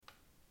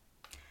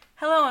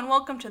Hello and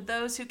welcome to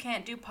Those Who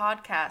Can't Do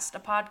Podcast, a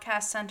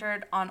podcast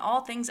centered on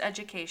all things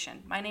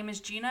education. My name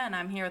is Gina and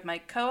I'm here with my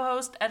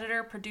co-host,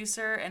 editor,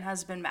 producer, and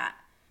husband, Matt.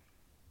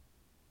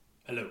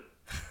 Hello.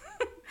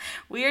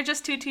 We are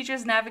just two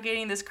teachers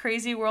navigating this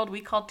crazy world we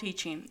call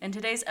teaching. In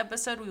today's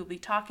episode, we will be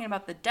talking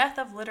about the death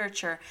of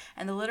literature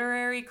and the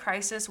literary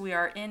crisis we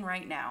are in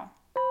right now.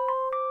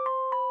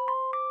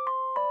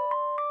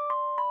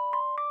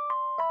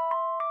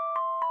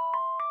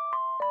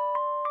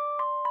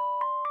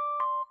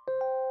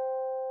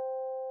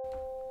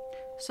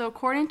 So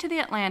according to The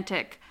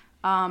Atlantic,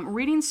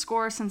 reading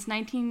scores since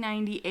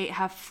 1998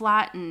 have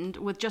flattened,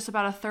 with just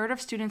about a third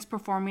of students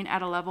performing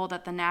at a level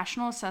that the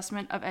National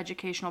Assessment of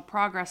Educational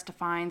Progress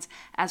defines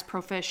as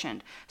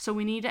proficient. So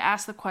we need to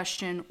ask the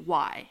question,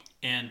 why?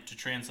 And to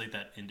translate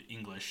that into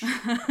English,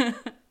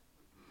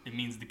 it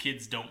means the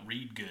kids don't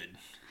read good.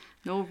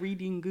 No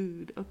reading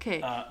good.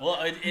 Okay.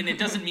 And it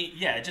doesn't mean,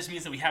 it just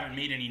means that we haven't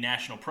made any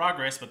national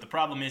progress, but the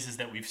problem is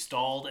that we've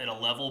stalled at a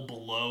level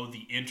below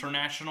the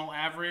international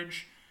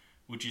average,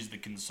 which is the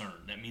concern.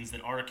 That means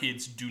that our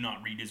kids do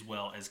not read as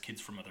well as kids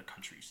from other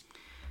countries.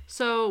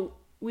 So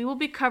we will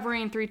be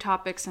covering three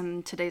topics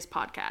in today's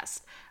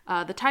podcast.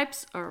 The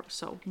types of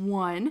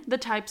reading the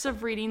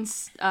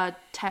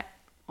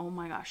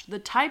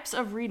types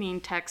of reading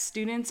text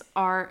students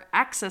are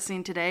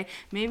accessing today.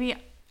 Maybe,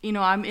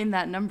 I'm in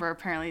that number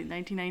apparently,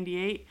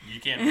 1998.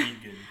 You can't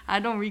read good. I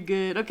don't read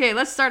good. Okay,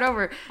 let's start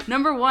over.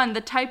 Number 1,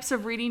 the types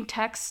of reading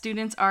text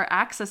students are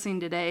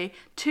accessing today.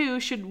 2,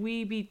 should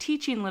we be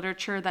teaching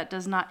literature that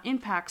does not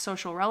impact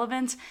social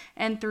relevance?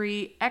 And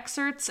 3,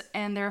 excerpts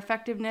and their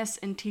effectiveness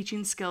in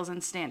teaching skills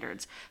and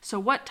standards. So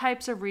what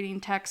types of reading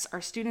texts are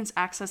students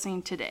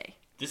accessing today?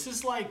 This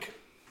is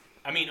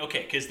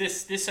because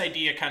this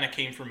idea kind of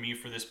came from me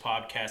for this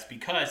podcast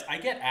because I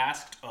get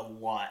asked a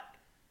lot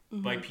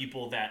by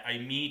people that I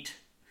meet,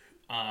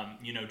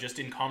 just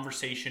in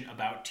conversation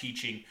about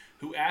teaching,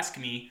 who ask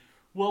me,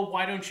 well,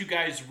 why don't you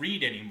guys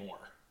read anymore?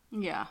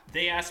 Yeah.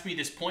 They ask me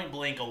this point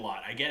blank a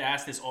lot. I get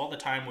asked this all the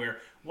time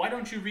why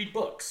don't you read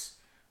books?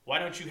 Why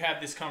don't you have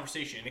this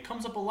conversation? And it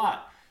comes up a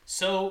lot.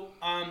 So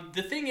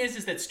the thing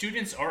is that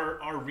students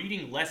are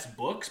reading less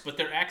books, but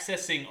they're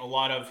accessing a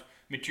lot of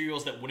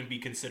materials that wouldn't be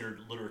considered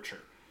literature.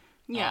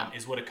 Yeah.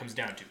 Is what it comes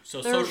down to.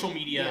 So social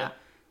media... Yeah.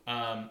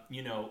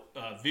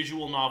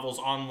 Visual novels,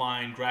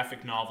 online,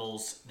 graphic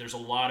novels. There's a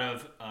lot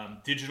of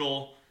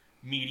digital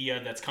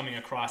media that's coming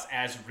across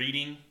as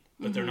reading,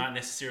 but they're not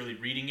necessarily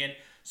reading it.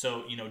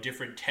 So,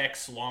 different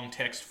text, long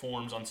text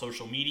forms on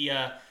social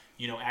media,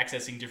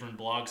 accessing different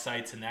blog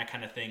sites and that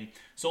kind of thing.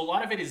 So a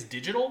lot of it is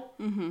digital,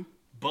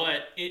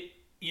 but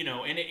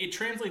it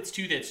translates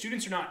to that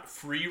students are not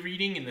free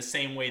reading in the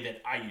same way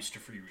that I used to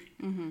free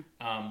read,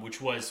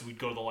 which was we'd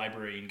go to the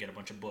library and get a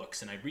bunch of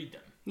books and I'd read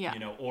them. Yeah.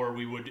 Or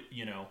we would,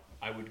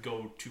 I would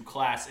go to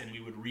class and we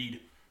would read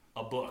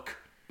a book.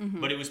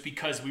 But it was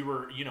because we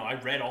were, I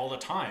read all the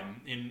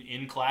time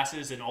in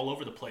classes and all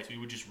over the place. We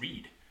would just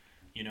read.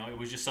 It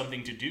was just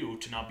something to do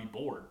to not be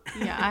bored.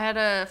 Yeah, I had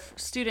a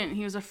student,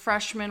 he was a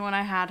freshman when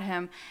I had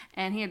him,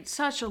 and he had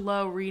such a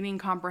low reading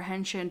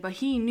comprehension, but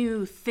he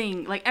knew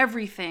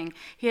everything.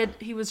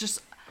 He was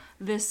just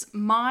this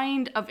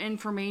mind of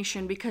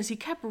information because he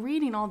kept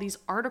reading all these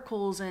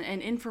articles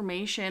and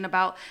information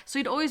about, so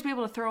he'd always be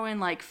able to throw in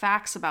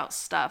facts about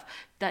stuff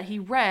that he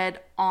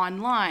read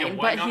online. Yeah,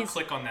 why not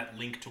click on that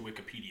link to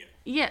Wikipedia?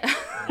 Yeah.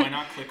 Why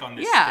not click on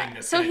this thing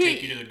that's going to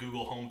take you to the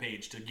Google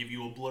homepage to give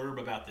you a blurb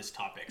about this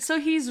topic? So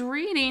he's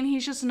reading,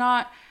 he's just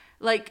not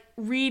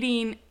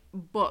reading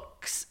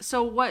books.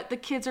 So what the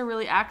kids are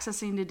really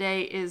accessing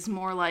today is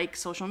more like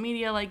social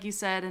media, like you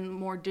said, and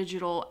more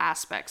digital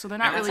aspects. So they're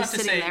not really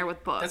sitting there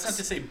with books. That's not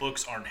to say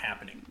books aren't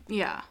happening.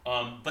 Yeah.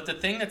 But the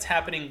thing that's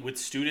happening with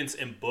students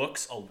and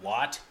books a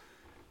lot,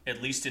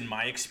 at least in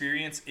my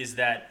experience, is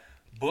that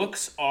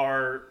books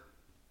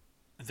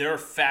there are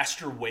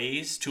faster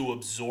ways to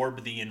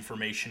absorb the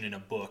information in a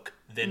book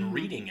than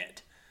reading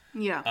it.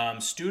 Yeah.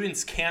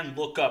 Students can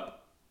look up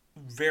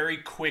very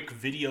quick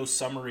video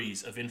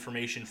summaries of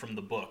information from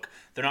the book.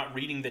 They're not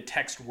reading the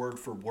text word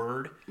for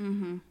word,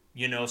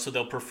 so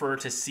they'll prefer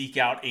to seek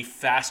out a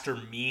faster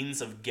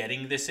means of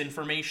getting this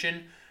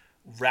information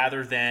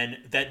rather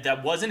than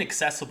that wasn't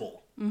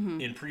accessible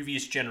in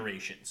previous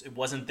generations. It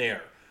wasn't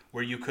there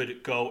where you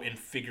could go and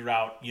figure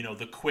out,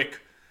 the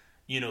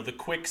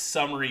quick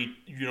summary,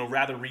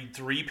 rather read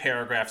 3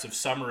 paragraphs of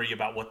summary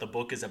about what the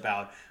book is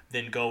about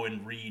than go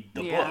and read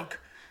the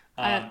book.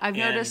 I've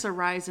noticed a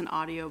rise in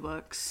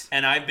audiobooks.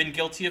 And I've been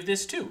guilty of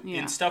this too. Yeah.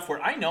 In stuff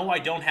where I know I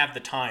don't have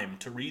the time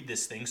to read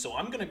this thing, so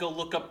I'm going to go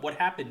look up what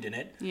happened in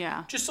it.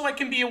 Yeah. Just so I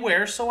can be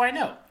aware, so I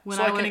know.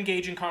 I can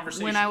engage in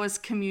conversation. When I was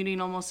commuting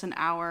almost an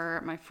hour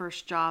at my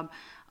first job,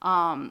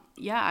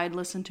 I'd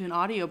listen to an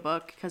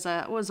audiobook because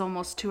it was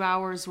almost 2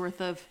 hours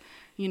worth of,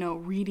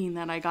 reading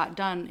that I got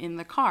done in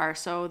the car.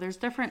 So there's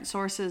different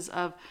sources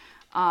of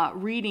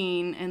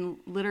reading and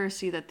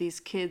literacy that these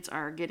kids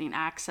are getting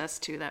access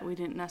to that we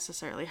didn't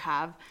necessarily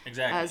have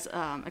as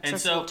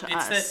accessible to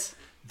us. That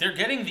they're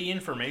getting the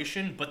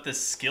information, but the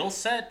skill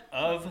set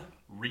of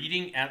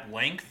reading at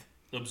length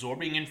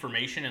absorbing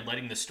information and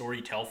letting the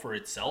story tell for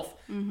itself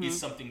is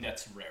something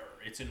that's rarer.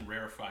 It's in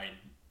rarefied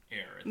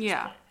air at this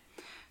point.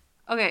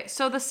 Okay,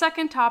 so the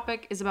second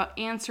topic is about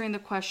answering the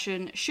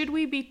question, should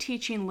we be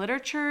teaching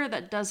literature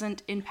that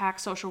doesn't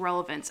impact social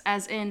relevance?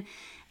 As in,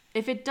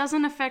 if it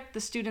doesn't affect the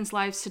students'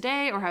 lives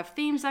today or have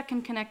themes that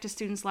can connect to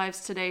students'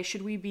 lives today,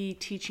 should we be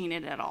teaching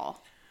it at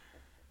all?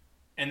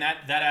 And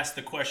that asks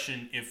the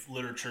question if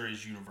literature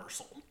is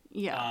universal.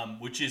 Yeah.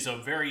 Which is a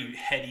very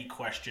heady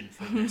question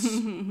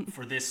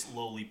for this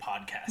lowly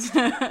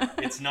podcast.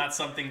 It's not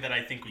something that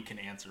I think we can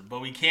answer,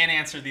 but we can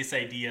answer this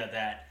idea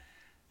that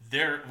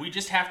we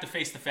just have to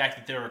face the fact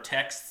that there are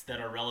texts that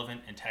are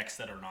relevant and texts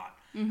that are not.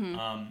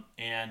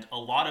 And a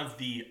lot of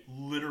the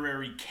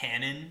literary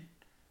canon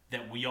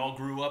that we all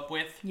grew up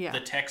with, the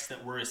texts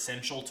that were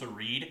essential to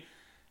read,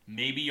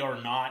 maybe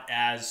are not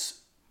as,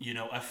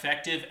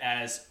 effective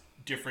as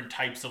different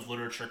types of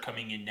literature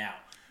coming in now.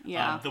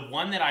 Yeah. The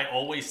one that I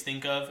always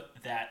think of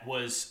that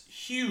was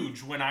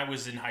huge when I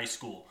was in high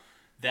school,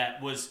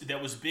 that was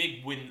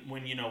big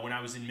when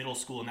I was in middle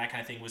school and that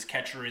kind of thing, was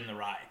Catcher in the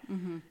Rye.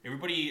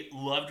 Everybody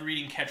loved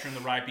reading Catcher in the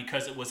Rye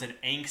because it was an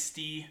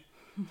angsty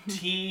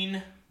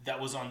teen that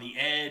was on the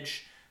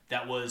edge,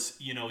 that was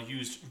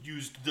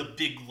used the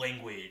big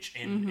language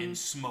and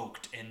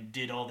smoked and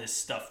did all this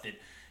stuff that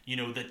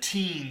the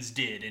teens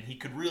did, and he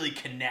could really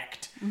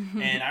connect.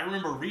 And I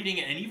remember reading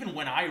it, and even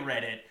when I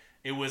read it,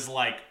 it was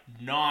like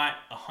not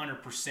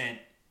 100%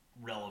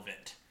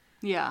 relevant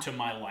to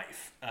my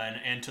life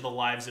and to the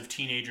lives of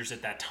teenagers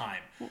at that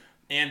time.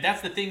 And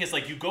that's the thing, is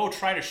like, you go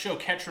try to show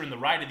Catcher in the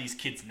Rye to these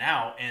kids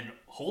now, and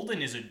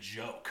Holden is a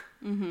joke.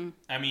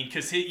 I mean,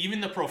 because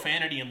even the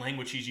profanity and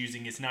language he's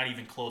using is not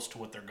even close to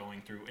what they're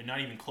going through, and not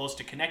even close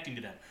to connecting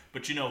to them.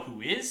 But you know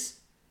who is?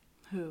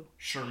 Who?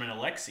 Sherman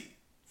Alexie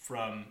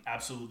from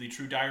Absolutely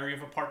True Diary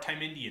of a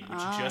Part-Time Indian, which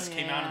just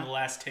came out in the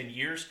last 10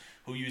 years,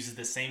 who uses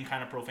the same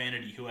kind of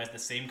profanity, who has the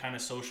same kind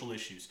of social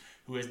issues,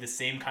 who has the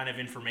same kind of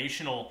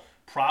informational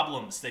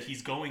problems that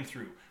he's going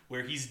through,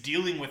 where he's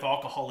dealing with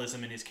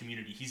alcoholism in his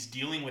community. He's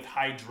dealing with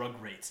high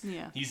drug rates.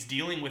 He's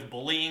dealing with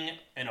bullying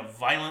at a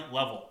violent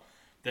level.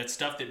 That's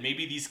stuff that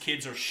maybe these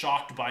kids are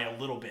shocked by a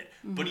little bit.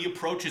 But he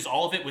approaches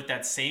all of it with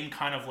that same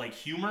kind of like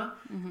humor,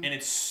 and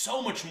it's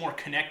so much more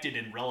connected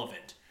and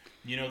relevant.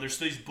 There's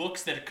these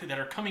books that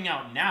are coming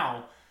out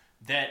now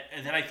that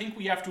I think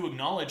we have to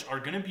acknowledge are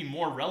going to be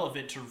more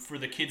relevant for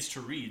the kids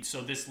to read.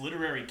 So this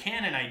literary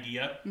canon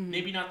idea,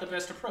 maybe not the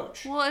best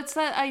approach. Well, it's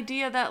that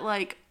idea that,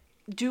 like,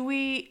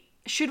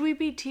 should we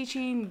be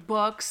teaching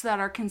books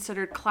that are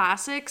considered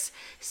classics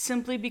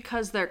simply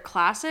because they're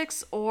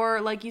classics?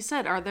 Or, like you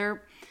said, are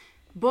there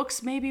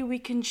books maybe we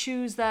can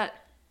choose that,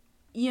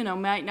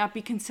 might not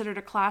be considered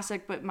a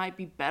classic, but might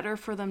be better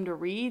for them to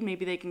read?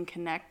 Maybe they can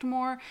connect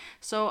more.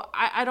 So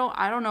I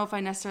don't know if I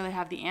necessarily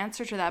have the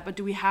answer to that, but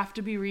do we have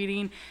to be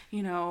reading,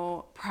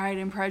 Pride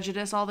and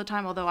Prejudice all the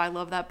time? Although I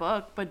love that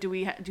book, but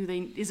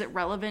is it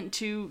relevant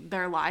to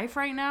their life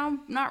right now?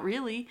 Not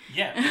really.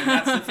 Yeah, and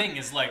that's the thing,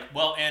 is like,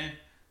 well, and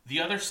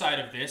the other side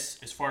of this,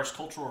 as far as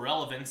cultural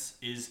relevance,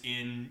 is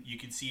you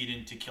can see it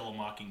in To Kill a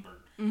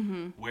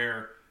Mockingbird,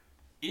 where,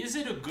 is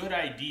it a good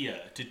idea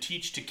to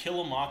teach To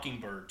Kill a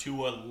Mockingbird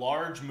to a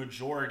large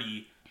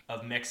majority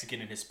of Mexican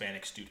and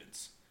Hispanic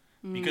students?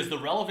 Because the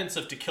relevance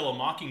of To Kill a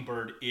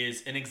Mockingbird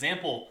is an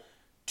example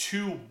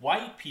to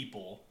white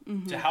people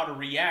to how to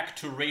react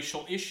to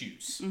racial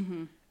issues.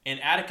 And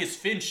Atticus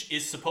Finch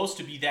is supposed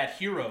to be that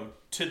hero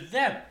to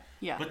them.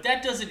 Yeah. But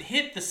that doesn't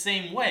hit the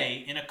same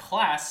way in a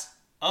class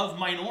of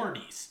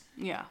minorities.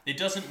 Yeah. It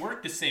doesn't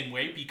work the same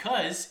way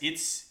because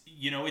it's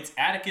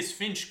Atticus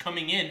Finch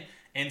coming in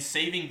and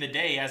saving the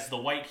day as the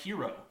white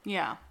hero.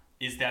 Yeah.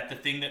 Is that the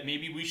thing that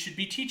maybe we should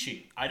be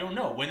teaching? I don't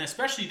know. When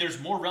especially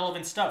there's more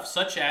relevant stuff,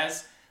 such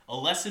as A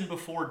Lesson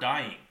Before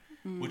Dying,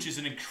 which is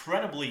an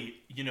incredibly,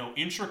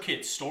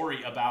 intricate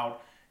story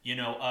about,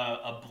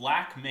 a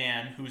black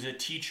man who's a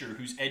teacher,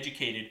 who's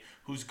educated,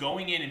 who's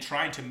going in and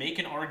trying to make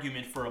an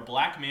argument for a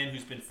black man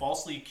who's been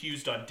falsely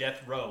accused on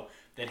death row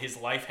that his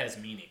life has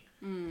meaning.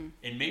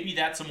 And maybe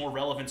that's a more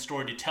relevant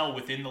story to tell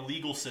within the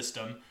legal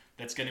system.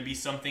 That's going to be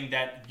something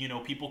that,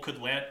 people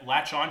could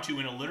latch onto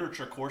in a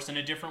literature course in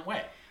a different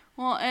way.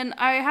 Well, and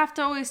I have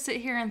to always sit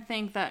here and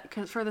think that,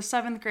 because for the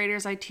 7th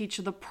graders, I teach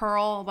The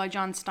Pearl by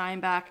John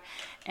Steinbeck,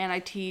 and I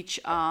teach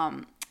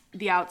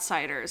The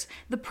Outsiders.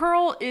 The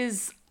Pearl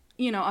is,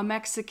 a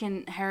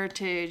Mexican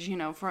heritage,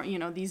 for,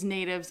 these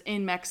natives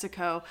in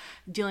Mexico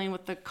dealing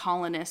with the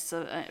colonists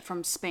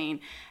from Spain.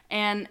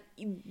 And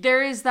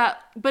there is that,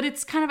 but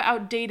it's kind of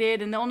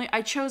outdated, and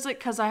I chose it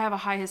because I have a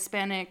high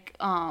Hispanic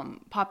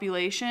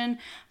population,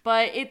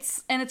 but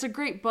it's a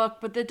great book,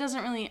 but it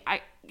doesn't really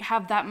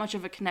have that much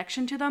of a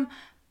connection to them.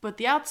 But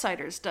The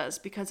Outsiders does,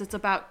 because it's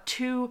about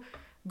two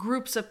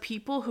groups of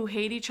people who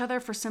hate each other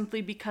for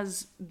simply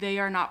because they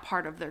are not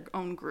part of their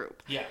own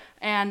group. Yeah.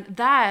 And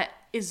that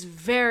is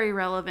very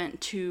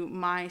relevant to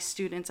my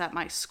students at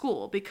my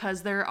school,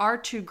 because there are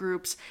two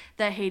groups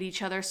that hate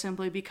each other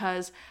simply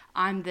because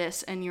I'm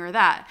this and you're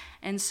that.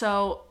 And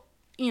so,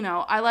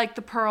 I like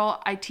The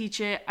Pearl. I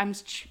teach it. I'm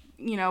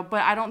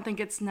but I don't think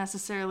it's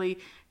necessarily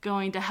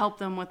going to help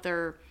them with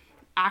their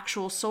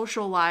actual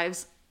social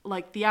lives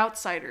like The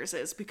Outsiders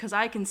is, because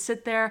I can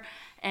sit there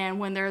and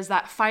when there's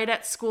that fight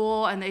at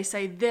school and they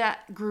say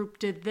that group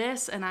did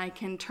this, and I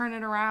can turn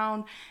it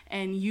around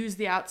and use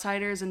The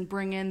Outsiders and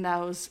bring in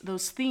those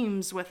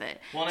themes with it.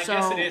 Well, and I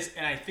guess it is,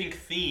 and I think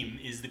theme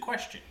is the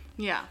question.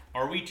 Yeah.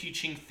 Are we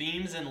teaching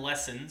themes and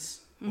lessons,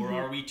 or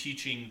are we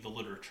teaching the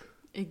literature?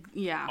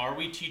 Yeah. Are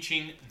we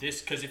teaching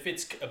this? Because if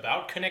it's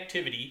about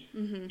connectivity,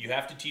 you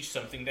have to teach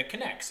something that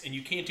connects, and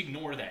you can't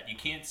ignore that. You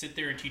can't sit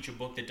there and teach a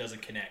book that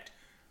doesn't connect.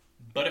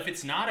 But if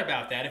it's not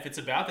about that, if it's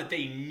about that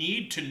they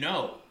need to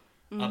know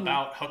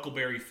about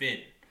Huckleberry Finn,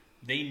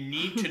 they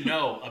need to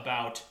know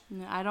about...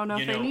 I don't know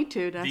if they need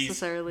to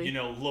necessarily. These,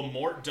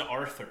 Lamort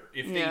d'Arthur.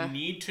 If they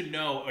need to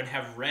know and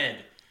have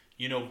read,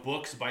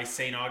 books by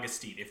St.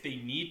 Augustine, if they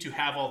need to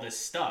have all this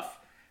stuff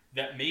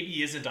that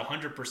maybe isn't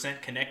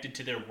 100% connected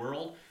to their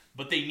world,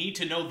 but they need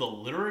to know the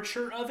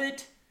literature of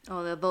it,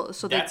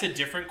 so that's a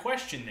different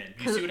question then.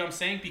 You see what I'm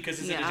saying? Because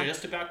is it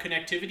just about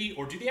connectivity,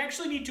 or do they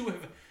actually need to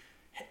have...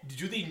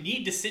 Do they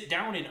need to sit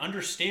down and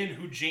understand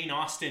who Jane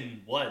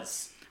Austen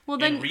was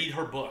and read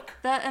her book?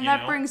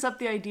 That brings up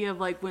the idea of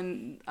like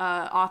when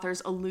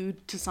authors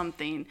allude to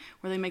something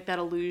where they make that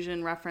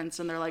allusion reference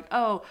and they're like,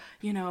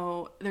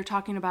 they're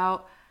talking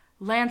about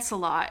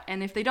Lancelot.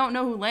 And if they don't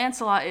know who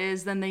Lancelot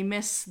is, then they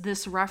miss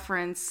this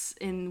reference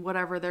in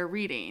whatever they're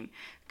reading.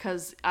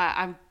 Because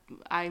I'm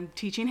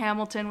teaching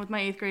Hamilton with my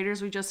 8th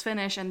graders. We just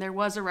finished, and there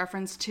was a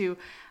reference to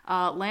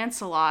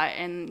Lancelot.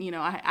 And,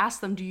 I asked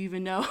them, do you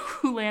even know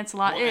who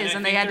Lancelot is?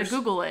 And they had to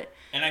Google it.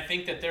 And I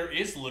think that there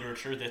is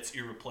literature that's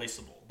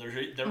irreplaceable.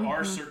 There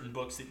are certain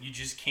books that you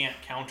just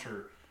can't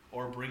counter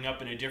or bring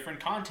up in a different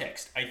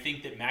context. I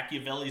think that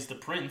Machiavelli's The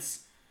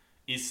Prince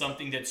is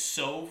something that's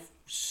so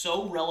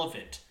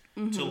relevant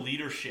to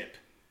leadership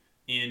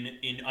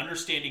in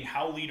understanding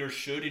how leaders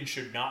should and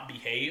should not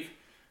behave.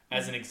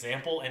 As an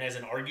example and as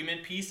an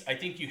argument piece, I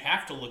think you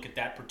have to look at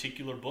that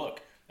particular book.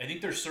 I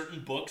think there's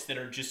certain books that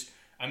are just...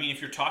 if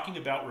you're talking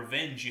about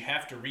revenge, you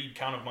have to read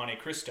Count of Monte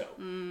Cristo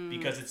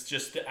because it's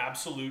just the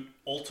absolute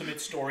ultimate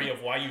story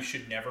of why you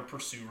should never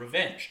pursue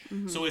revenge.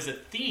 So as a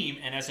theme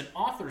and as an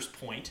author's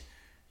point,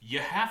 you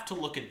have to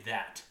look at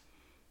that.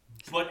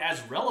 But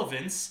as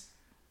relevance,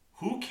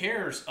 who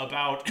cares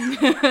about,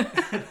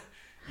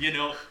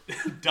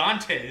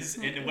 Dante's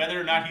and whether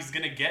or not he's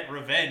going to get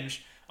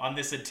revenge on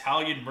this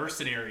Italian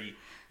mercenary?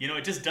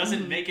 It just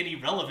doesn't make any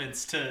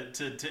relevance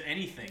to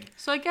anything.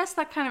 So I guess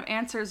that kind of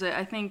answers it.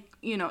 I think,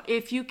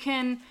 if you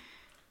can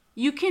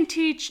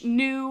teach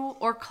new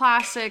or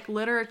classic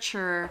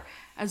literature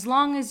as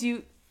long as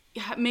you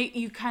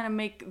kind of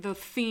make the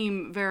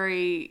theme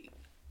very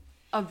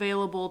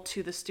available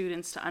to the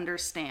students to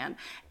understand.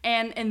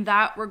 And in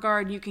that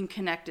regard, you can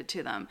connect it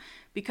to them.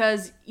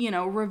 Because,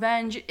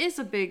 revenge is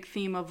a big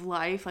theme of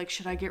life. Like,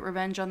 should I get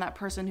revenge on that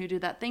person who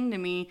did that thing to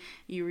me?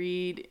 You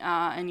read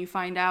and you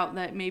find out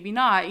that maybe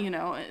not,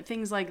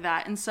 things like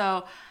that. And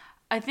so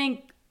I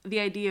think the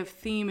idea of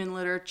theme in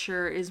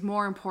literature is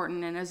more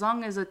important. And as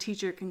long as a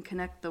teacher can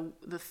connect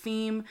the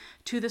theme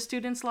to the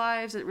students'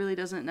 lives, it really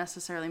doesn't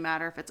necessarily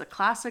matter if it's a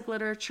classic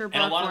literature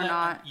book or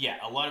not. Yeah,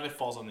 a lot of it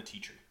falls on the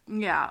teacher.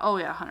 Yeah. Oh,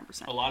 yeah,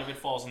 100%. A lot of it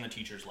falls on the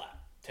teacher's lap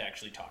to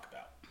actually talk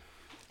about.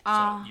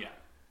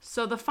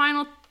 So the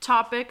final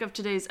topic of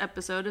today's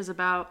episode is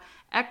about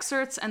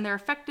excerpts and their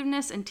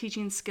effectiveness in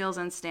teaching skills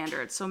and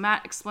standards. So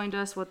Matt, explain to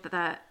us what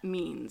that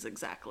means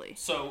exactly.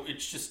 So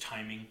it's just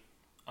timing.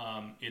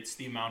 It's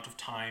the amount of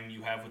time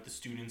you have with the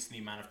students and the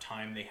amount of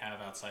time they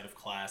have outside of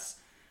class.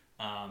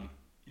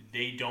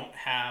 The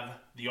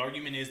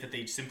argument is that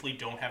they simply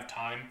don't have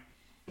time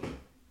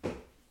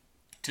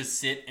to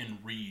sit and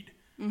read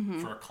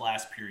for a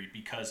class period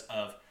because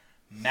of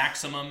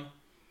maximum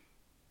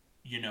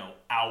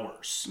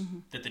hours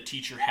that the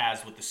teacher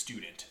has with the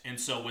student. And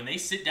so when they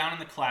sit down in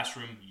the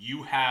classroom,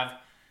 you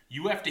have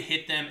to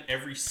hit them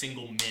every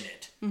single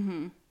minute.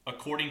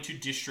 According to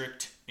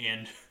district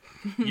and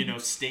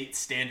state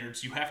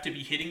standards, you have to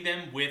be hitting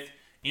them with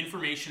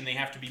information. They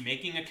have to be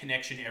making a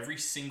connection every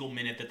single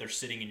minute that they're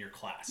sitting in your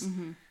class.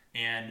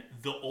 And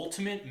the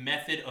ultimate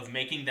method of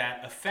making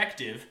that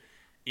effective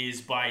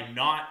is by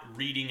not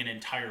reading an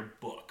entire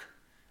book.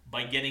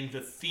 By getting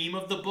the theme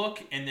of the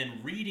book and then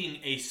reading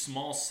a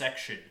small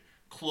section,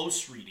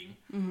 close reading,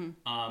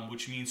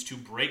 which means to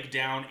break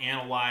down,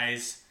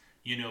 analyze,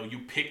 you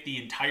pick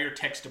the entire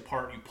text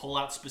apart, you pull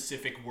out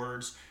specific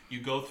words, you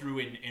go through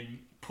and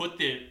put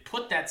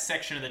that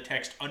section of the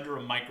text under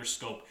a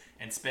microscope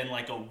and spend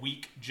like a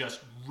week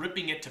just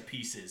ripping it to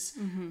pieces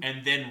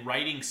and then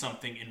writing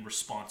something in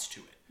response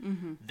to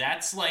it.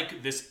 That's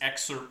like this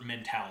excerpt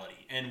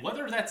mentality. And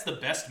whether that's the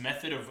best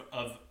method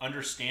of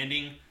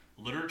understanding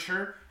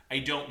literature, I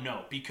don't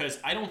know, because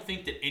I don't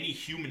think that any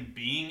human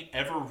being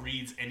ever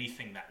reads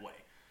anything that way.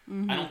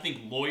 I don't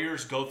think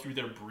lawyers go through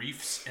their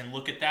briefs and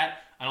look at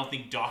that. I don't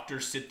think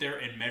doctors sit there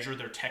and measure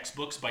their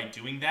textbooks by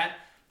doing that.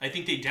 I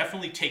think they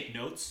definitely take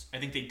notes. I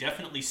think they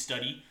definitely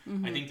study.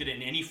 I think that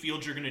in any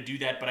field you're going to do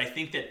that, but I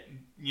think that,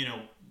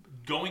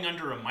 going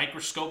under a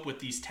microscope with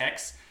these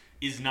texts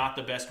is not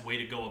the best way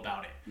to go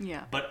about it.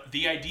 Yeah. But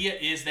the idea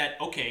is that,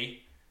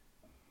 okay,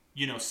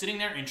 sitting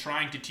there and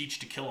trying to teach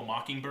To Kill a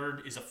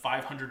Mockingbird is a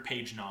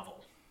 500-page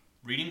novel.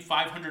 Reading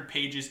 500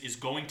 pages is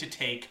going to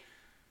take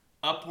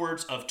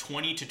upwards of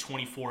 20 to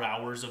 24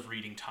 hours of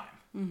reading time,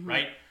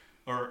 right?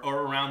 Or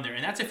around there.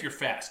 And that's if you're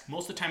fast.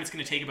 Most of the time it's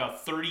going to take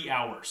about 30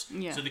 hours.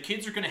 Yeah. So the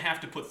kids are going to have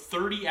to put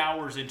 30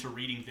 hours into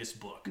reading this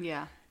book.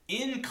 Yeah.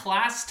 In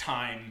class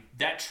time,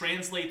 that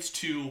translates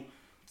to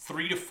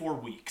 3 to 4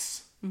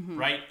 weeks,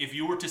 right? If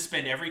you were to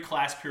spend every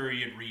class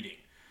period reading.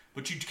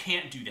 But you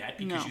can't do that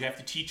because you have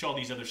to teach all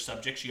these other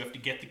subjects. You have to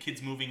get the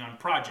kids moving on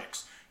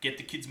projects, get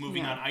the kids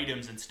moving on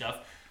items and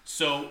stuff.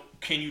 So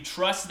can you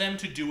trust them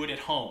to do it at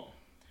home?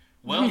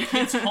 Well,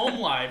 kids' home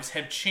lives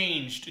have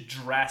changed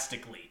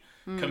drastically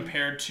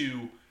compared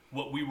to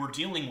what we were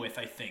dealing with,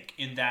 I think,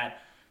 in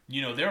that,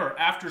 there are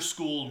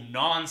after-school,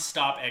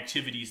 non-stop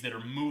activities that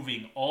are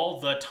moving all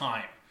the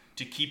time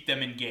to keep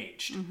them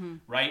engaged,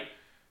 right?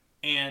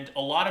 And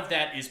a lot of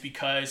that is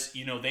because,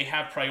 they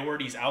have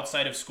priorities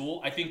outside of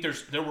school. I think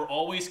there were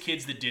always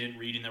kids that didn't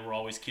read and there were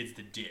always kids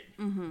that did.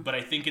 But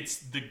I think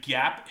the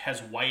gap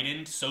has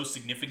widened so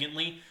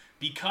significantly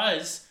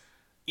because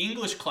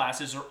English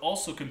classes are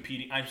also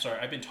competing. I'm sorry,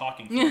 I've been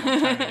talking for a long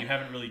time and you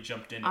haven't really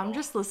jumped in at all. I'm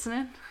just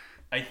listening.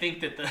 I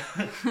think that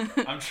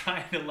I'm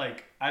trying to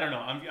I don't know,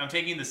 I'm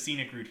taking the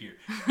scenic route here.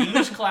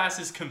 English class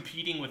is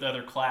competing with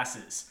other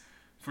classes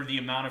for the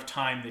amount of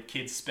time that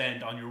kids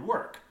spend on your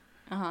work.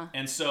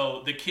 And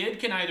so the kid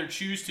can either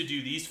choose to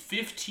do these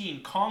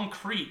 15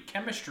 concrete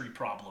chemistry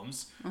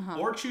problems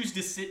or choose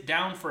to sit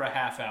down for a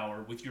half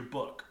hour with your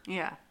book.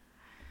 Yeah.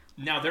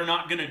 Now they're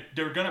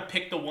gonna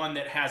pick the one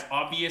that has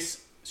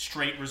obvious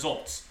straight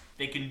results.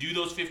 They can do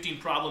those 15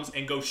 problems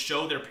and go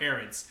show their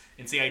parents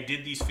and say, I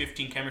did these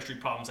 15 chemistry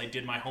problems. I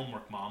did my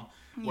homework, Mom.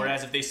 Yeah.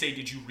 Whereas if they say,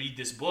 did you read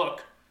this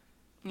book?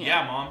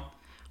 Yeah, Mom.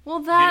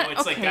 Well,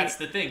 it's like, that's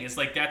the thing. It's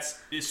like,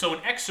 so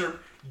an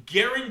excerpt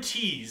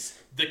guarantees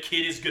the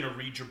kid is going to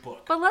read your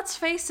book. But let's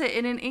face it,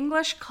 in an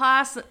English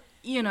class,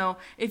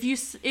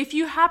 if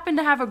you happen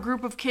to have a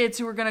group of kids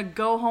who are going to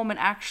go home and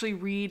actually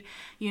read,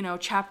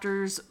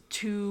 chapters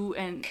 2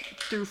 and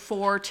through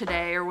 4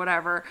 today or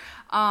whatever,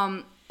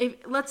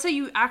 let's say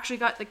you actually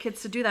got the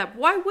kids to do that,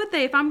 why would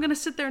they if I'm going to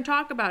sit there and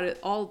talk about it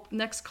all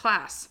next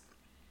class?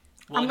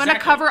 Well, I'm going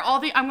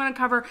to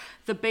cover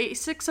the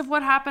basics of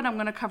what happened. I'm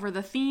going to cover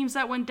the themes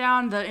that went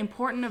down, the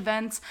important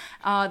events,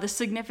 the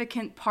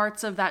significant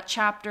parts of that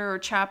chapter or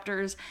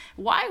chapters.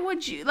 Why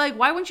wouldn't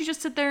you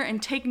just sit there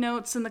and take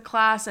notes in the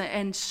class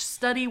and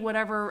study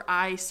whatever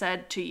I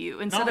said to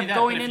you instead of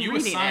going and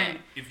reading it?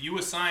 If you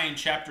assign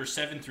chapters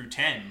 7 through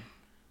 10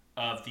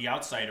 of The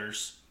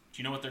Outsiders,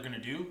 do you know what they're going to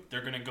do? They're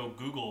going to go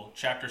Google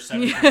chapter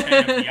 7 through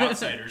 10 of The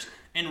Outsiders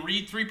and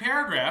read 3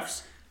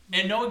 paragraphs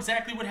and know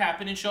exactly what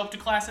happened and show up to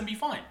class and be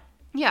fine.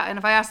 Yeah, and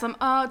if I ask them,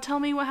 tell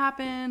me what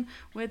happened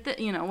with it,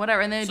 whatever,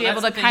 and they'd be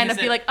able to kind of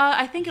be like,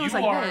 I think it was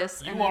like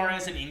this. You are,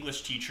 as an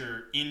English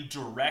teacher, in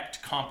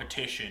direct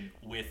competition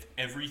with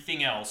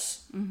everything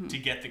else to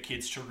get the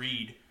kids to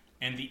read.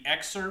 And the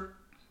excerpt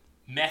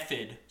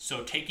method,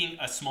 so taking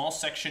a small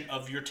section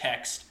of your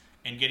text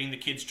and getting the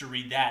kids to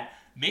read that,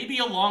 maybe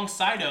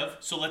alongside of,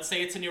 so let's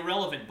say it's an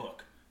irrelevant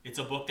book. It's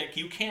a book that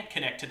you can't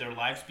connect to their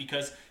lives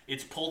because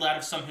it's pulled out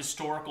of some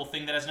historical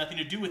thing that has nothing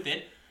to do with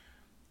it.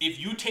 If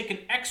you take an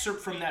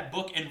excerpt from that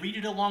book and read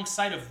it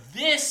alongside of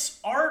this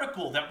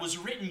article that was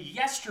written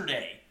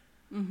yesterday,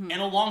 and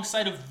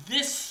alongside of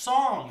this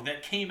song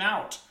that came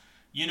out,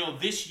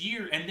 this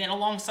year, and then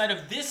alongside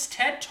of this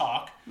TED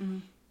Talk,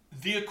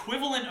 the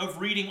equivalent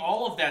of reading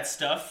all of that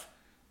stuff,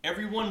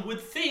 everyone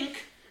would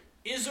think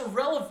is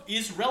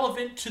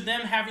relevant to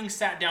them having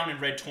sat down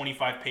and read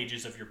 25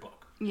 pages of your book.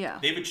 Yeah.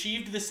 They've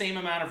achieved the same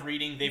amount of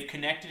reading. They've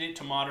connected it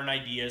to modern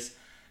ideas.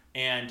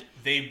 And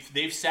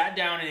they've sat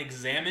down and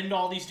examined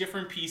all these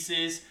different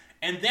pieces.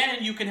 And then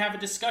you can have a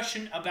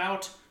discussion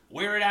about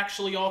where it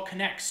actually all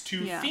connects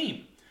to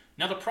theme.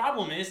 Now, the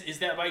problem is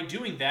that by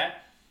doing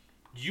that,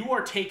 you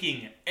are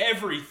taking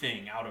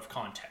everything out of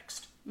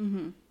context.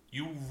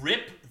 You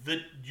rip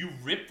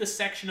the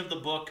section of the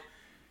book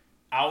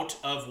out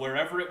of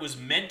wherever it was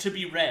meant to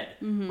be read,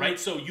 right?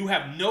 So you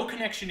have no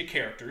connection to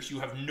characters, you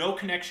have no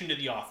connection to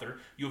the author,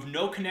 you have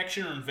no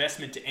connection or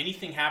investment to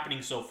anything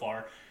happening so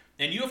far,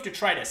 and you have to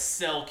try to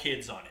sell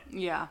kids on it.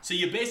 Yeah. So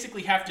you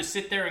basically have to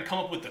sit there and come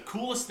up with the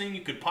coolest thing you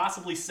could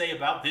possibly say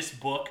about this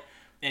book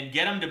and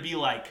get them to be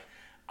like,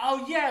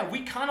 oh yeah,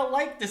 we kind of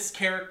like this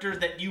character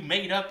that you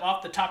made up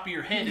off the top of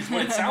your head is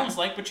what it sounds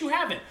like, but you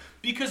haven't.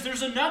 Because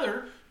there's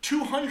another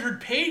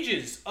 200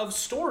 pages of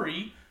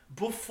story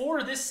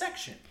before this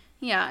section.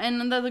 Yeah,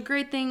 and the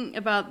great thing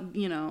about,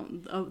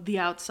 The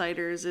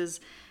Outsiders is,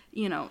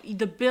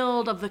 the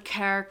build of the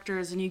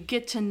characters and you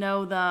get to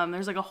know them.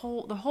 There's the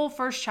whole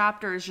first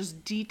chapter is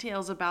just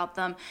details about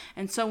them.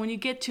 And so when you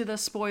get to the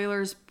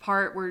spoilers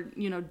part where,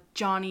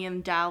 Johnny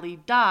and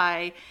Dally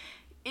die,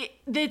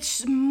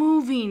 it's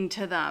moving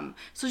to them.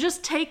 So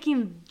just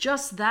taking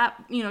just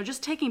that,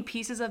 just taking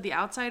pieces of The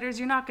Outsiders,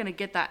 you're not going to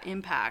get that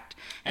impact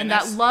and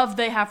that love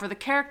they have for the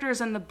characters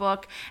in the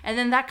book. And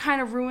then that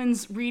kind of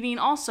ruins reading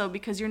also,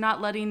 because you're not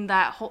letting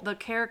the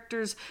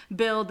characters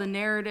build, the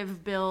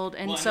narrative build.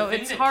 And so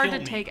it's hard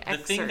to take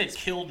excerpts. The thing that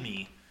killed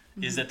me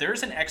is that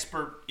there's an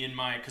expert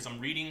because I'm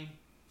reading,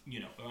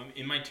 I'm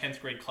in my 10th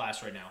grade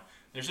class right now.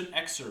 There's an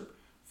excerpt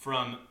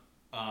from,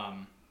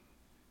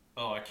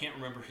 I can't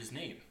remember his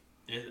name.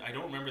 I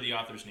don't remember the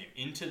author's name.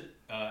 Into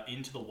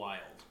the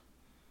Wild.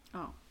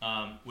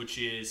 Which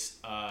is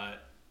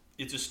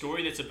it's a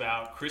story that's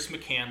about Chris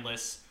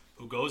McCandless,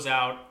 who goes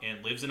out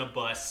and lives in a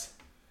bus.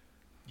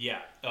 Yeah.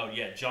 Oh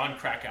yeah, John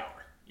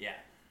Krakauer. Yeah.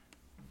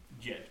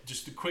 Yeah.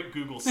 Just a quick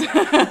Google search.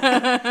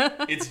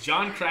 It's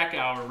John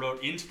Krakauer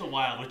wrote Into the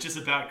Wild, which is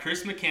about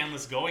Chris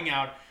McCandless going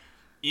out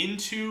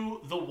into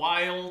the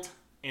wild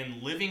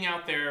and living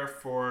out there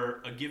for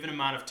a given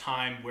amount of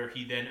time, where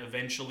he then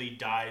eventually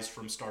dies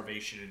from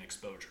starvation and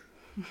exposure.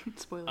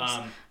 Spoilers.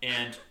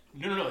 And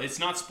no, it's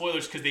not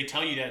spoilers, because they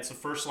tell you that it's the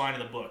first line of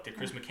the book that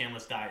Chris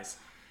McCandless dies.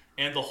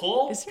 And the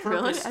whole Is he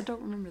really? I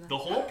don't remember that. The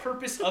whole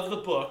purpose of the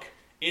book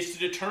is to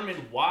determine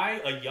why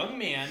a young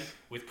man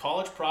with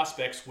college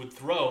prospects would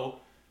throw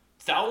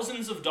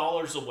thousands of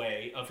dollars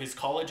away of his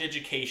college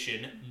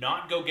education,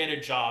 not go get a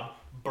job,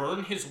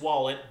 burn his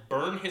wallet,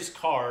 burn his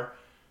car,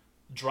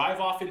 drive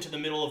off into the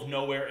middle of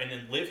nowhere, and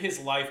then live his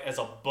life as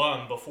a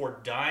bum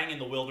before dying in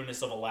the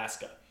wilderness of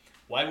Alaska.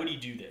 Why would he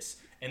do this?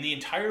 And the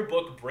entire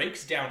book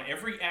breaks down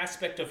every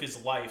aspect of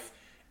his life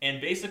and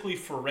basically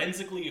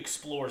forensically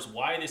explores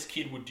why this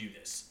kid would do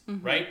this,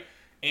 right?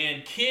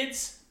 And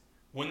kids,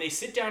 when they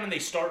sit down and they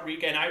start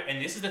reading,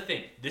 and this is the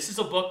thing, this is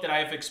a book that I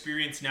have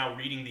experienced now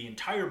reading the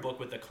entire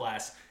book with the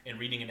class and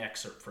reading an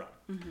excerpt from.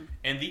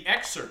 And the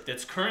excerpt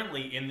that's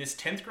currently in this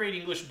 10th grade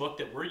English book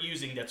that we're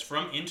using, that's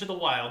from Into the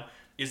Wild,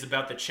 is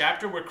about the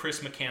chapter where Chris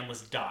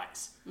McCandless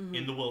dies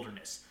in the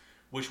wilderness,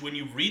 which when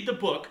you read the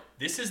book,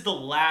 this is the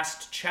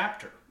last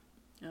chapter.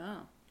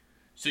 Oh.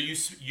 So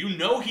you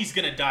know he's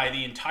going to die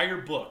the entire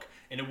book,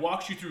 and it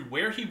walks you through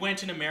where he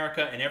went in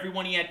America and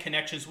everyone he had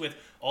connections with,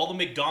 all the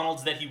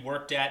McDonald's that he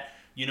worked at,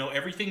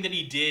 everything that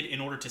he did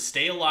in order to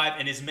stay alive,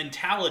 and his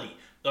mentality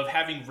of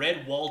having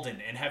read Walden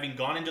and having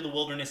gone into the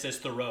wilderness as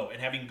Thoreau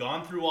and having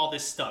gone through all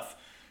this stuff.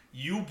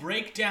 You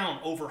break down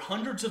over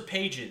hundreds of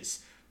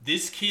pages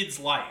this kid's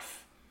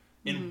life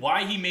and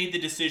why he made the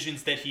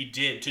decisions that he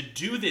did to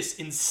do this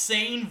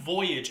insane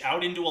voyage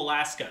out into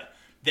Alaska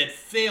that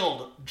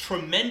failed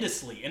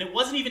tremendously. And it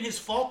wasn't even his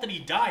fault that he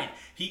died.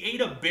 He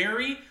ate a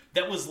berry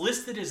that was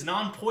listed as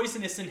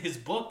non-poisonous in his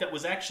book that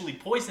was actually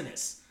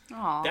poisonous.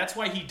 Aww. That's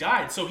why he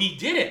died. So he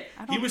did it.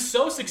 He was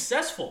so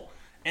successful.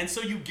 And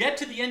so you get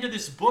to the end of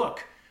this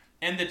book,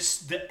 and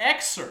the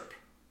excerpt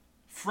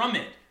from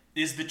it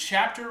is the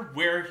chapter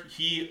where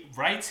he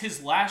writes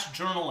his last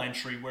journal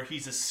entry, where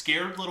he's a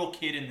scared little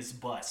kid in this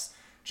bus,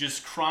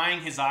 just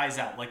crying his eyes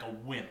out like a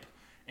wimp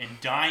and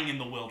dying in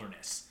the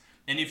wilderness.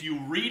 And if you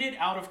read it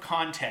out of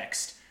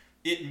context,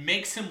 it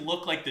makes him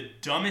look like the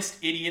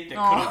dumbest idiot that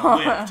could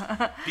have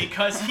lived.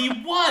 Because he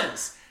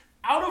was.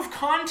 Out of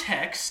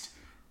context,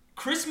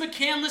 Chris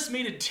McCandless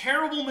made a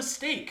terrible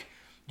mistake.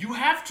 You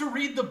have to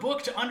read the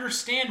book to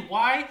understand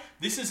why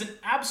this is an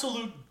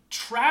absolute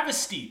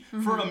travesty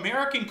for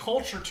American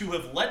culture to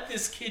have let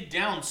this kid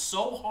down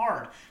so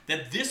hard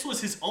that this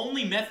was his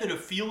only method of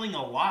feeling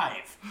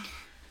alive.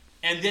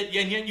 And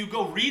yet you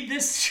go read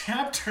this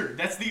chapter.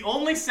 That's the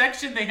only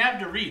section they have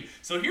to read.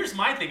 So here's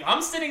my thing.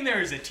 I'm sitting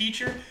there as a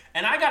teacher,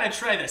 and I got to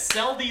try to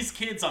sell these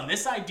kids on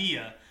this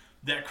idea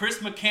that Chris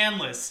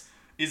McCandless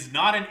is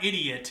not an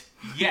idiot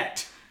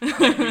yet.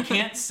 Like, we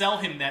can't sell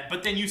him that.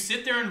 But then you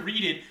sit there and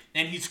read it,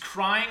 and he's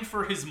crying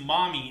for his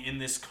mommy in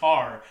this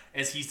car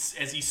as he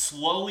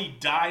slowly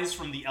dies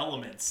from the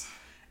elements.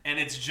 And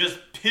it's just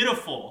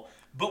pitiful.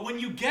 But when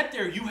you get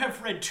there, you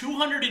have read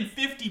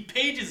 250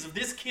 pages of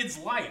this kid's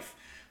life.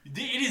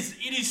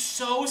 It is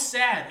so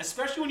sad,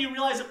 especially when you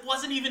realize it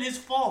wasn't even his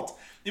fault.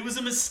 It was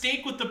a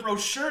mistake with the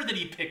brochure that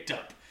he picked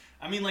up.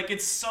 I mean, like,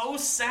 it's so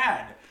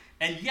sad.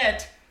 And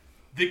yet,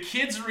 the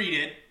kids read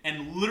it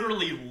and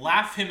literally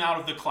laugh him out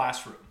of the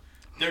classroom.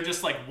 They're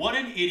just like, what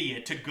an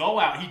idiot to go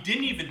out. He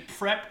didn't even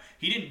prep.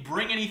 He didn't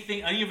bring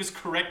any of his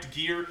correct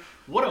gear.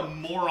 What a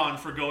moron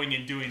for going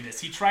and doing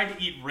this. He tried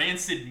to eat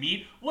rancid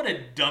meat. What a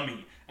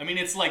dummy. I mean,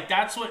 it's like,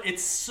 it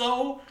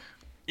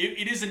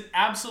is an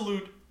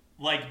absolute,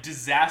 like,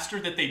 disaster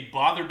that they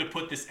bothered to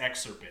put this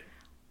excerpt in.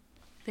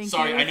 Thank you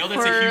I know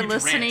that's a huge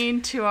listening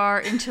rant. To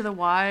our Into the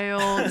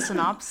Wild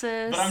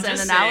synopsis and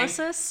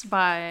analysis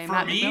by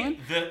Matt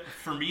McMillan.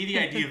 For me, the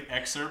idea of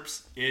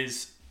excerpts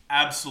is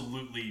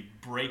absolutely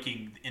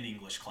breaking an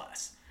English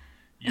class.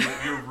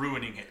 You're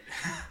ruining it.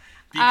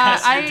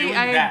 Because you're doing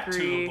that agree.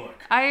 To a book.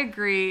 I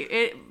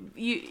agree.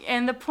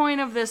 And the point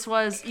of this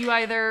was you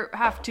either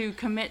have to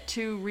commit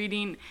to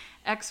reading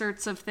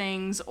excerpts of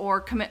things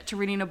or commit to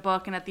reading a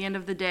book, and at the end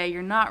of the day,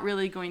 you're not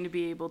really going to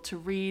be able to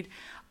read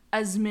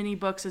as many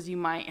books as you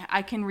might.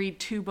 I can read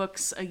 2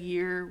 books a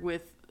year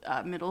with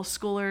middle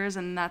schoolers,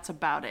 and that's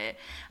about it.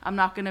 I'm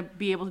not going to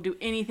be able to do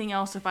anything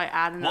else if I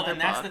add another book. Well,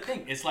 and that's the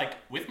thing. It's like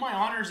with my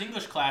honors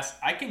English class,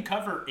 I can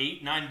cover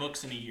 8-9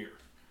 books in a year.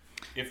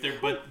 If they're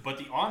but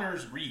the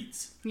honors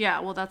reads. Yeah,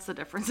 well, that's the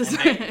difference.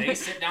 And they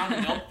sit down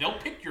and they'll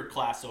pick your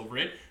class over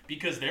it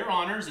because they're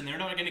honors and they're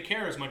not going to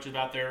care as much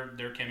about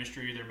their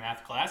chemistry or their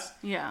math class.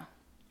 Yeah.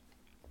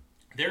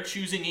 They're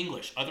choosing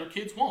English. Other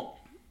kids won't.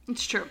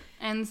 It's true.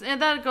 And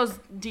that goes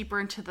deeper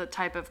into the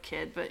type of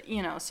kid. But,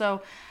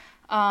 so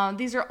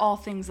these are all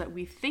things that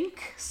we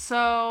think.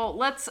 So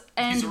let's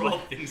end. These are all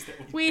things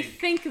that we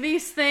think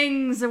these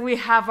things and we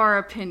have our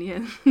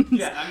opinions.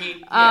 Yeah, I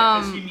mean,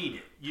 because you need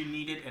it. You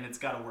need it, and it's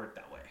got to work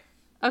that way.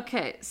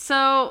 Okay,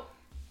 so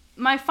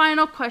my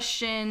final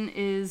question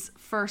is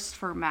first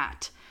for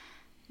Matt.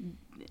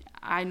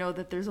 I know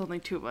that there's only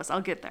 2 of us. I'll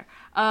get there.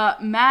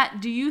 Matt,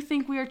 do you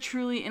think we are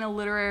truly in a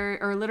literary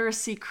or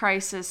literacy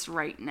crisis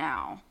right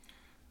now?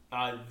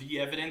 The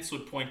evidence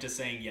would point to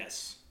saying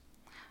yes.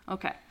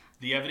 Okay.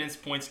 The evidence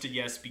points to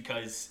yes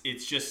because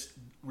it's just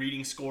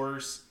reading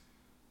scores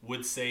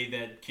would say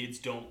that kids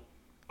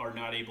are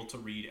not able to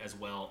read as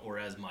well or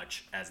as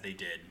much as they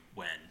did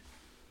when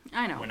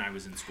I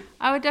was in school.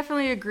 I would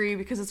definitely agree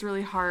because it's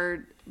really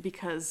hard to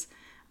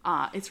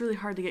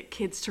get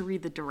kids to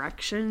read the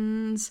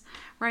directions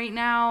right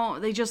now.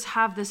 They just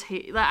have this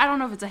hate. I don't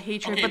know if it's a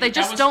hatred, but they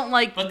just don't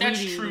like reading things.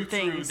 But that's true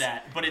through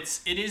that. But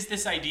it is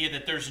this idea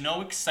that there's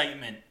no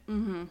excitement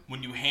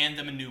when you hand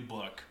them a new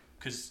book.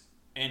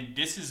 And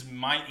this is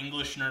my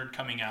English nerd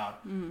coming out.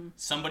 Mm-hmm.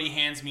 Somebody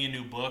hands me a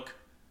new book.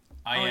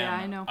 I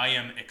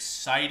am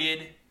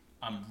excited.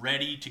 I'm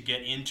ready to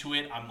get into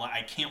it.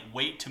 I can't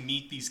wait to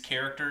meet these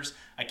characters.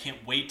 I can't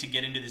wait to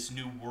get into this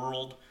new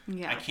world.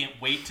 Yeah. I can't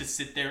wait to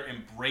sit there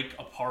and break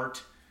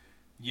apart,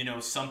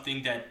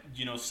 something that,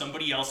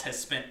 somebody else has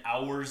spent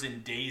hours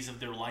and days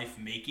of their life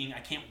making. I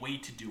can't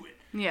wait to do it.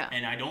 Yeah.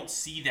 And I don't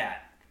see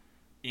that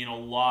in a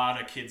lot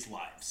of kids'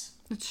 lives.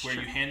 It's where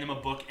true. You hand them a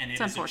book and it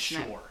is a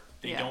chore.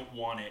 They don't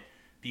want it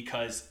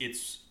because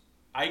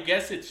I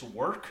guess it's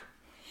work.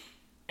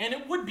 And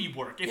it would be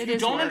work. If you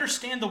don't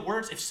understand the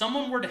words, if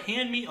someone were to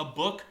hand me a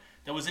book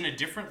that was in a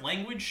different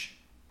language,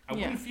 I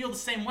wouldn't feel the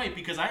same way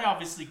because I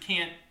obviously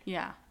can't.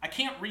 Yeah. I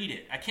can't read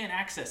it. I can't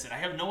access it. I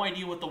have no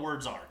idea what the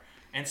words are.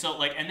 And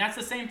so, and that's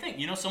the same thing.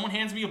 Someone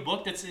hands me a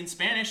book that's in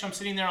Spanish. I'm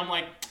sitting there. I'm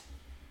like,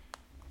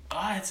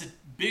 it's a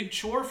big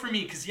chore for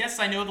me because yes,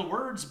 I know the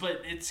words,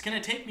 but it's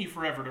gonna take me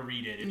forever to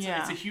read it. It's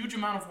a huge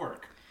amount of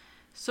work.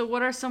 So,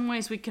 what are some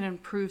ways we can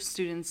improve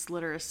students'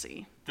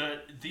 literacy?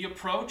 The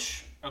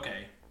approach.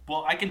 Okay.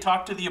 Well, I can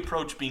talk to the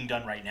approach being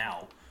done right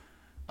now,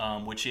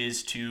 which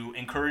is to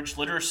encourage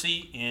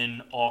literacy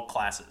in all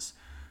classes.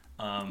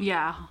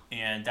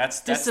 And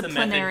that's the method.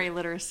 Disciplinary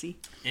literacy.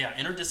 Yeah,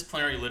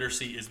 interdisciplinary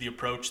literacy is the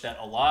approach that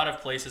a lot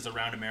of places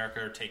around America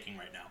are taking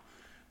right now,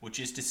 which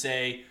is to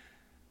say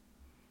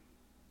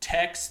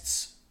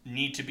texts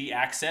need to be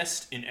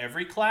accessed in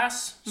every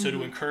class, so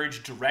to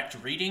encourage direct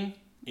reading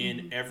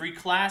in every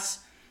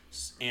class,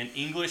 and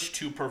English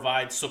to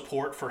provide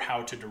support for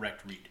how to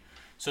direct read.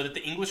 So that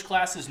the English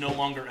class is no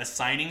longer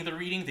assigning the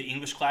reading, the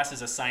English class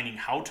is assigning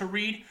how to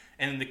read,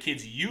 and then the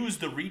kids use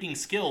the reading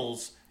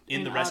skills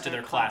in the rest of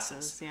their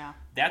classes. Yeah.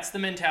 That's the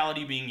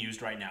mentality being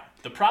used right now.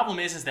 The problem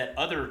is that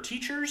other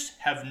teachers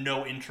have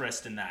no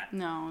interest in that.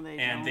 No, they don't.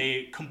 And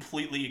they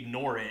completely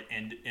ignore it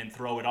and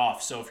throw it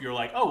off. So if you're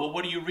like, oh, well,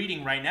 what are you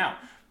reading right now?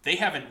 They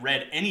haven't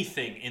read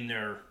anything in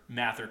their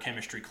math or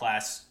chemistry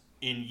class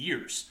in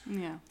years.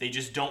 Yeah. They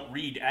just don't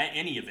read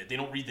any of it. They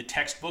don't read the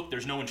textbook.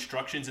 There's no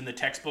instructions in the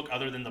textbook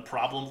other than the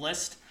problem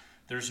list.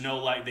 There's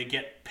no they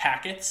get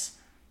packets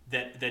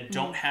that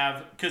don't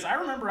have, because I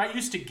remember I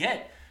used to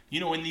get,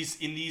 in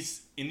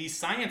these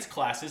science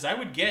classes, I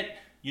would get,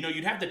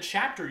 you'd have the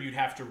chapter you'd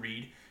have to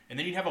read, and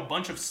then you'd have a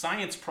bunch of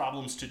science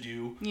problems to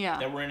do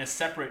that were in a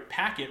separate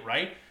packet,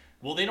 right?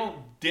 Well, they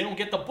don't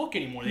get the book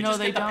anymore. They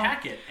just get the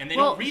packet, and they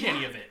don't read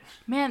any of it.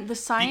 Man,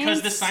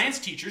 because the science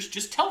teachers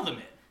just tell them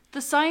it. The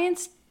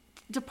science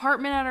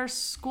department at our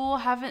school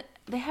haven't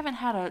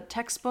had a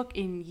textbook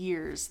in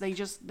years.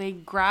 They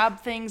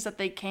grab things that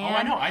they can. Oh,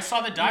 I know. I saw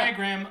the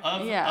diagram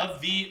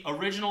of the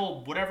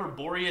original whatever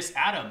Boreas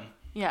atom.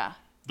 Yeah.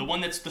 The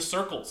one that's the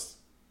circles.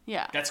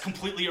 Yeah. That's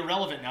completely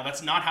irrelevant now.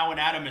 That's not how an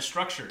atom is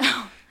structured.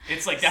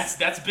 It's like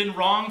that's been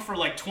wrong for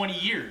 20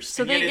 years.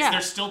 So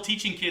they're still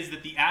teaching kids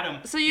that the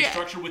atom is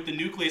structured with the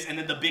nucleus and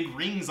then the big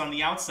rings on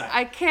the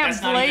outside.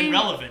 That's not even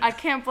relevant. I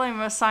can't blame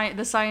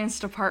the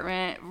science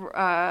department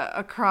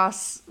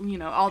across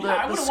all the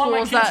I wouldn't schools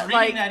want my kids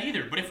reading that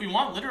either. But if we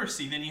want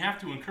literacy, then you have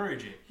to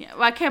encourage it. Yeah,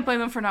 well, I can't blame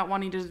them for not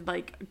wanting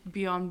to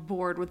be on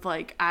board with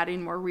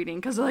adding more reading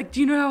because they're like,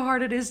 do you know how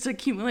hard it is to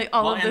accumulate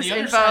all of this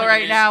info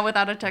right now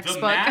without a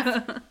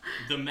textbook?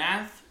 The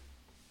math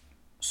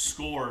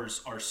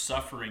scores are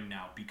suffering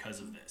now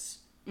because of this.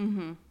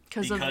 Mm-hmm.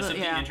 Because of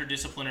the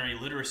interdisciplinary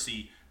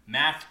literacy,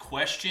 math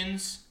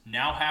questions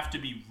now have to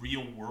be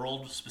real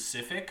world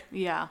specific.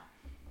 Yeah.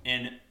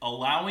 And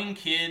allowing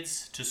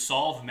kids to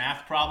solve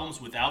math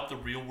problems without the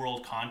real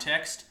world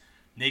context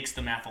makes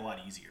the math a lot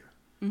easier.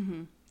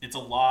 It's a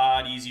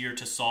lot easier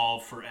to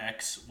solve for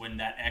X when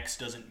that X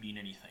doesn't mean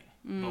anything.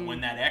 But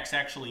when that X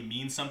actually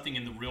means something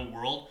in the real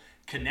world,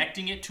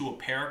 connecting it to a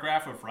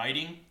paragraph of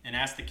writing and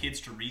ask the kids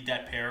to read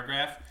that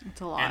paragraph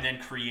and then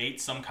create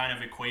some kind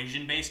of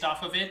equation based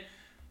off of it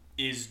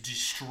is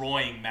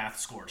destroying math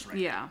scores right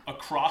now.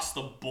 Across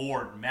the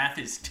board, math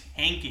is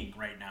tanking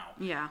right now.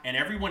 Yeah. And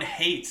everyone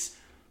hates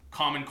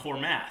Common Core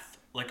math,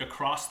 like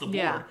across the board.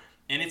 Yeah.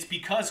 And it's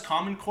because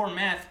Common Core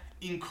math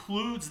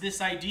includes this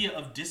idea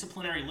of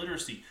disciplinary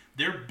literacy.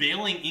 They're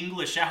bailing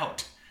English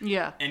out.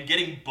 Yeah. And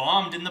getting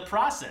bombed in the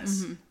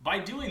process by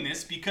doing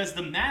this because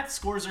the math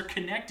scores are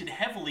connected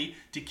heavily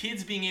to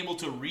kids being able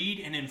to read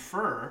and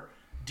infer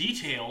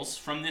details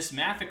from this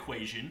math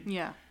equation.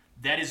 Yeah.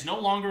 That is no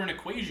longer an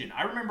equation.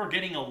 I remember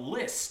getting a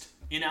list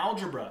in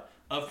algebra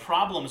of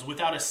problems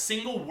without a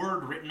single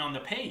word written on the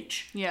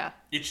page. Yeah.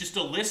 It's just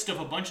a list of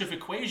a bunch of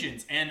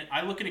equations. And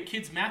I look at a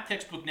kid's math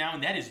textbook now,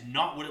 and that is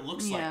not what it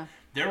looks like.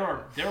 There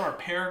are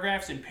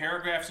paragraphs and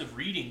paragraphs of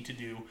reading to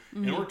do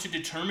in order to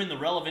determine the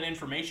relevant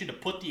information to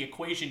put the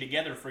equation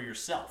together for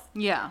yourself.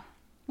 Yeah.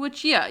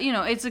 Which,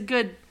 it's a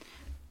good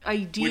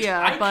idea, Which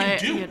I but,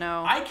 can do.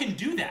 I can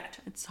do that.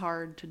 It's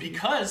hard to do.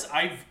 Because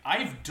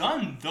I've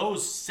done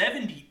those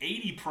 70,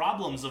 80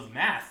 problems of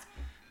math,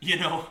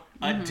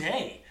 a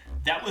day.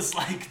 That was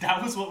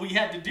what we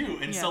had to do.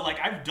 And so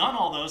I've done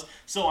all those,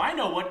 so I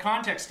know what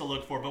context to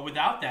look for, but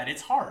without that,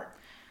 it's hard.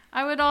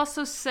 I would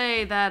also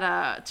say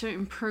that to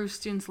improve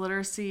students'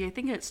 literacy, I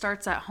think it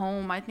starts at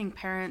home. I think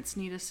parents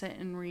need to sit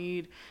and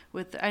read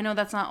with, I know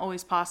that's not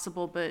always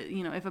possible, but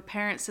if a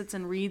parent sits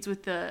and reads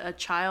with a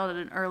child at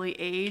an early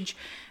age,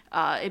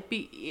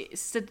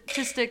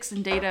 statistics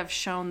and data have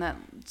shown that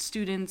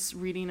students'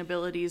 reading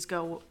abilities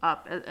go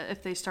up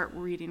if they start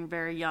reading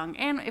very young,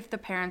 and if the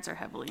parents are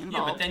heavily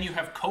involved. Yeah, but then you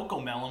have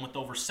CoComelon with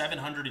over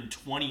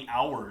 720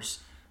 hours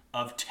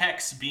of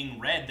texts being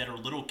read that are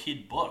little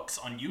kid books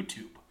on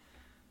YouTube.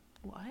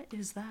 What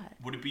is that?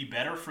 Would it be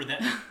better for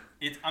them?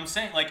 I'm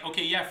saying,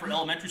 for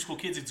elementary school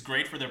kids, it's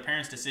great for their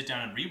parents to sit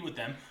down and read with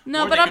them.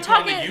 No, or but they I'm could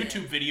talking... put on the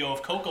YouTube video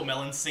of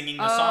CoComelon singing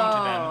the song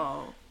to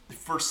them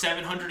for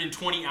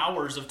 720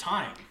 hours of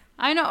time.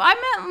 I know. I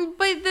meant,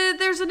 but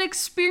there's an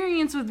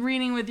experience with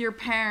reading with your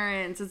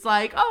parents. It's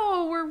like,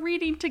 oh, we're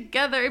reading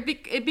together.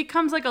 It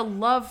becomes like a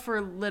love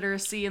for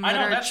literacy and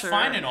literature. I know, that's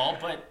fine and all,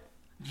 but,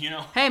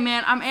 Hey,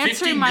 man, I'm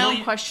answering my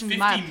own questions,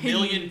 my opinions. 50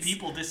 million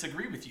people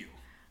disagree with you.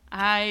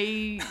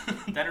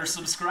 That are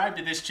subscribed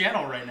to this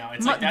channel right now.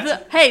 It's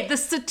the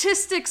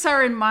statistics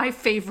are in my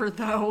favor,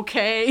 though.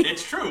 Okay,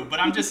 it's true, but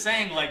I'm just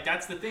saying,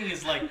 that's the thing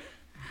is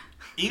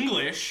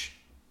English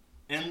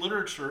and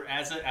literature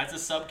as a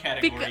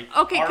subcategory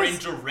are in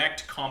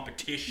direct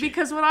competition.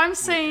 Because what I'm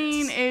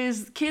saying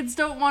is kids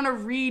don't want to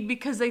read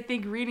because they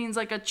think reading's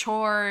like a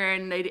chore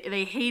and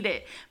they hate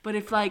it. But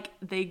if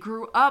they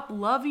grew up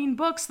loving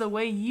books the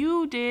way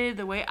you did,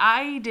 the way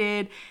I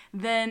did,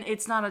 then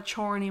it's not a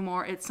chore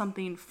anymore. It's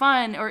something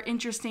fun or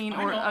interesting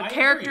or a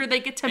character they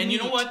get to meet. And you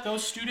know what?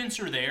 Those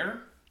students are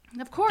there.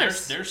 Of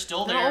course. They're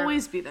still there. They'll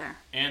always be there.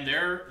 And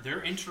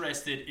they're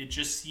interested. It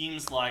just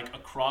seems like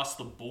across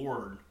the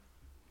board,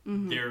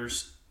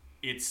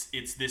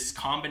 it's this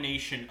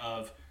combination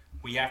of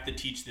we have to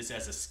teach this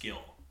as a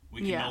skill.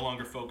 We can no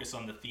longer focus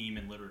on the theme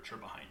and literature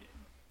behind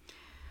it.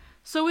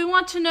 So we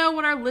want to know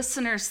what our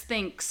listeners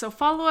think. So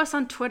follow us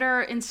on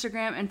Twitter,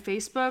 Instagram, and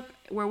Facebook,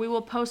 where we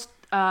will post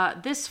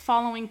this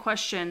following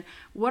question.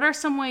 What are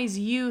some ways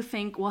you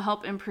think will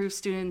help improve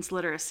students'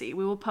 literacy?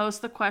 We will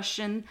post the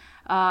question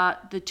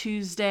the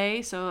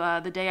Tuesday, so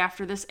the day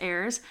after this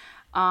airs.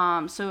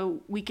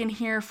 So we can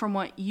hear from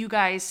what you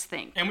guys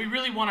think. And we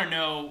really want to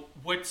know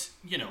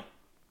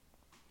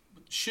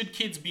should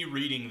kids be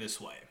reading this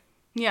way?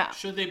 Yeah.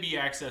 Should they be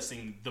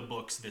accessing the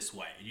books this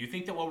way? Do you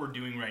think that what we're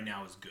doing right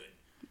now is good?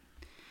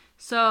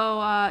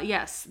 So,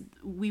 yes,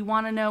 we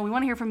want to know, we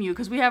want to hear from you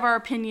because we have our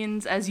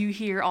opinions as you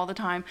hear all the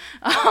time.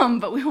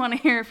 But we want to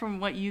hear from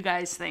what you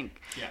guys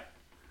think.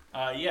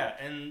 Yeah.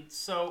 And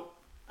so,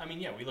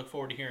 we look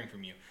forward to hearing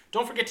from you.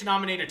 Don't forget to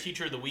nominate a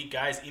Teacher of the Week,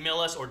 guys. Email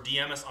us or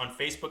DM us on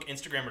Facebook,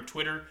 Instagram, or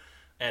Twitter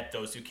at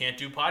Those Who Can't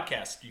Do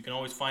Podcast. You can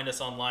always find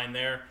us online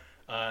there.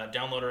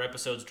 Download our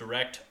episodes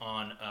direct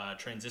on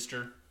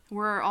Transistor.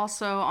 We're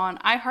also on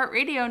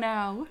iHeartRadio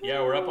now. Woo-hoo.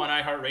 Yeah, we're up on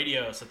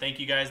iHeartRadio. So thank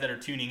you guys that are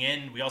tuning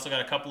in. We also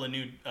got a couple of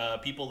new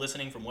people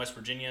listening from West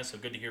Virginia. So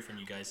good to hear from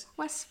you guys.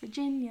 West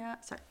Virginia.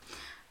 Sorry.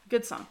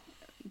 Good song.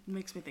 It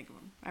makes me think of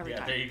them every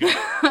time. Yeah, there you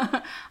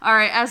go. All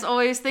right. As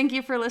always, thank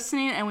you for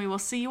listening, and we will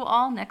see you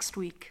all next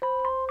week.